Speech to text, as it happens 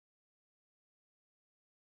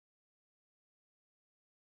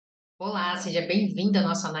Olá, seja bem-vindo à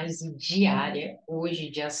nossa análise diária. Hoje,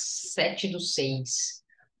 dia 7/6,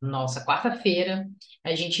 nossa quarta-feira,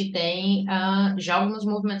 a gente tem já algumas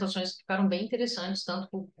movimentações que ficaram bem interessantes, tanto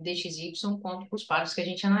para o DXY quanto para os pares que a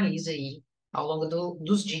gente analisa aí ao longo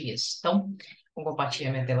dos dias. Então, vou compartilhar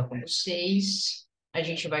minha tela com vocês. A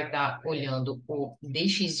gente vai estar olhando o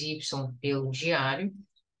DXY pelo diário.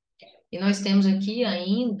 E nós temos aqui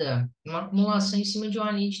ainda uma acumulação em cima de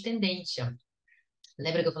uma linha de tendência.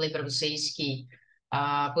 Lembra que eu falei para vocês que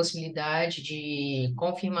a possibilidade de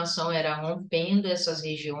confirmação era rompendo essas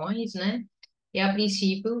regiões, né? E a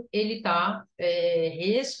princípio ele está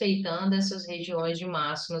respeitando essas regiões de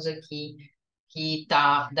máximas aqui que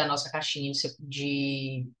tá da nossa caixinha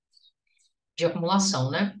de acumulação,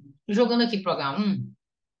 né? Jogando aqui para o H1,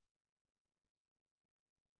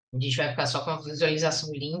 a gente vai ficar só com a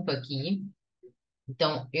visualização limpa aqui.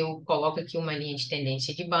 Então, eu coloco aqui uma linha de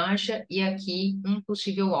tendência de baixa e aqui um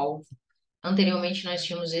possível alvo. Anteriormente, nós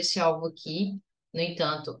tínhamos esse alvo aqui, no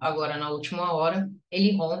entanto, agora na última hora,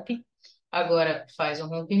 ele rompe, agora faz um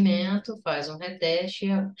rompimento, faz um reteste,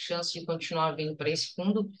 e a chance de continuar vindo para esse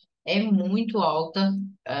fundo é muito alta,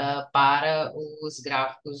 para os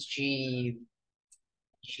gráficos de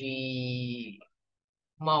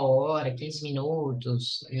 1 hora, 15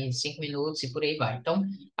 minutos, e 5 minutos e por aí vai. Então,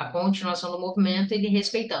 a continuação do movimento, ele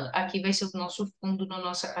respeitando. Aqui vai ser o nosso fundo na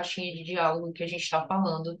nossa caixinha de diálogo que a gente está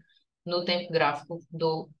falando no tempo gráfico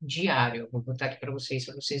do diário. Vou botar aqui para vocês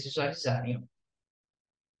visualizarem. Ó.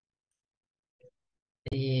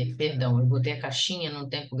 Perdão, eu botei a caixinha num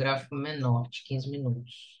tempo gráfico menor, de 15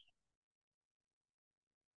 minutos.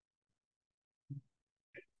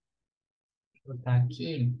 Vou botar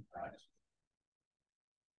aqui,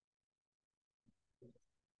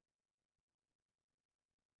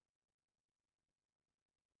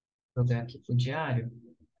 jogar aqui para o diário.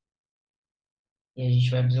 E a gente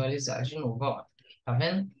vai visualizar de novo, ó. Tá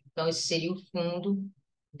vendo? Então, esse seria o fundo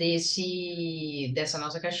dessa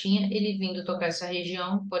nossa caixinha. Ele vindo tocar essa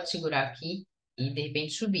região, pode segurar aqui e, de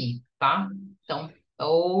repente, subir, tá? Então,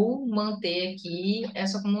 ou manter aqui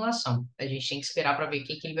essa acumulação. A gente tem que esperar para ver o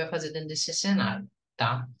que que ele vai fazer dentro desse cenário,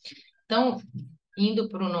 tá? Então, indo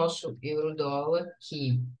para o nosso euro-dólar,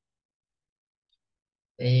 que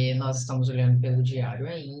nós estamos olhando pelo diário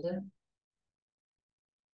ainda.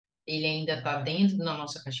 Ele ainda está dentro da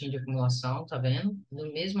nossa caixinha de acumulação, tá vendo? Da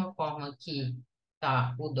mesma forma que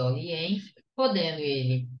tá o dólar ien, podendo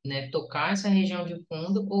ele, né, tocar essa região de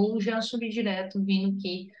fundo ou já subir direto, vindo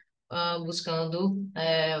aqui buscando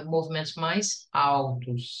movimentos mais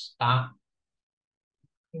altos, tá?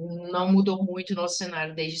 Não mudou muito o nosso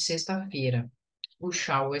cenário desde sexta-feira.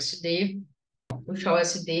 Puxar o USD, puxar o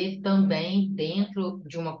USD também dentro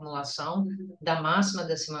de uma acumulação da máxima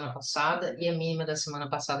da semana passada e a mínima da semana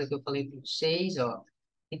passada que eu falei para vocês, ó.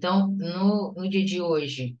 Então, no dia de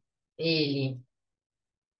hoje, ele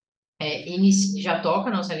já toca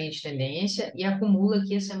a nossa linha de tendência e acumula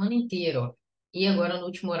aqui a semana inteira, ó. E agora, no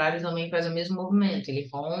último horário, também faz o mesmo movimento. Ele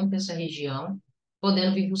rompe essa região,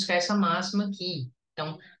 podendo vir buscar essa máxima aqui.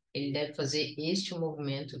 Então, ele deve fazer este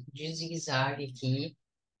movimento de zigue-zague aqui,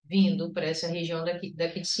 vindo para essa região daqui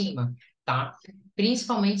de cima, tá?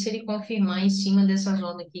 Principalmente se ele confirmar em cima dessa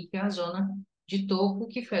zona aqui, que é a zona de topo,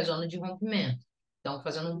 que foi a zona de rompimento. Então,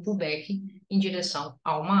 fazendo um pullback em direção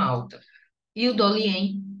a uma alta. E o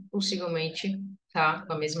Dolien, possivelmente, tá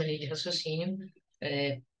com a mesma linha de raciocínio,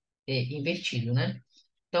 é, invertido, né?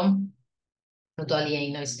 Então, no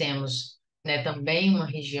Dolien nós temos, né, também uma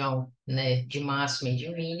região, né, de máxima e de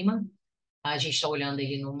mínima. A gente está olhando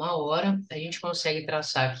ele numa hora, a gente consegue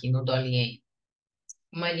traçar aqui no Dolien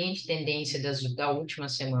uma linha de tendência da última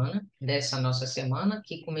semana, dessa nossa semana,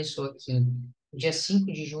 que começou aqui dia 5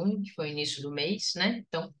 de junho, que foi o início do mês, né?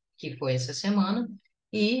 Então, que foi essa semana,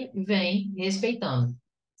 e vem respeitando.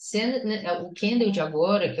 Sendo, né, o candle de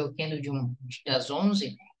agora, que é o candle das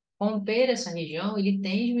 11, romper essa região, ele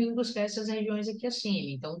tende a vir buscar essas regiões aqui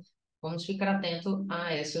acima. Então, vamos ficar atento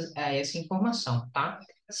a essa informação, tá?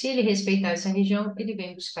 Se ele respeitar essa região, ele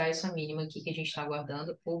vem buscar essa mínima aqui que a gente está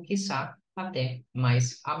aguardando, ou quiçá até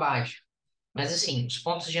mais abaixo. Mas, assim, os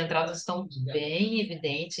pontos de entrada estão bem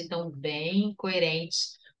evidentes e estão bem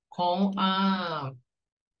coerentes com a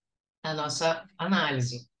nossa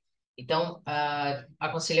análise. Então,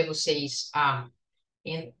 aconselho a vocês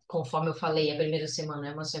conforme eu falei, a primeira semana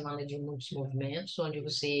é uma semana de muitos movimentos, onde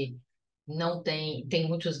você não tem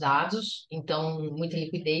muitos dados, então muita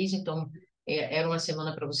liquidez, então era uma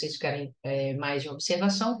semana para vocês ficarem mais de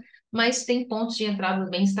observação, mas tem pontos de entrada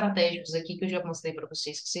bem estratégicos aqui que eu já mostrei para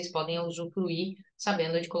vocês que vocês podem usufruir,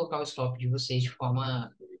 sabendo de colocar o stop de vocês de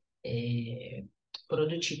forma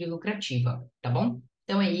produtiva e lucrativa, tá bom?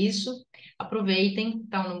 Então é isso. Aproveitem,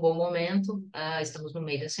 está num bom momento. Estamos no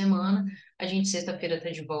meio da semana. A gente sexta-feira está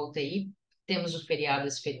de volta aí. Temos o feriado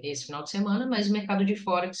esse final de semana, mas o mercado de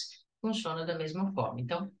Forex funciona da mesma forma.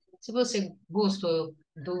 Então, se você gostou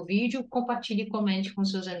do vídeo, compartilhe e comente com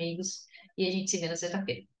seus amigos e a gente se vê na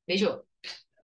sexta-feira. Beijo!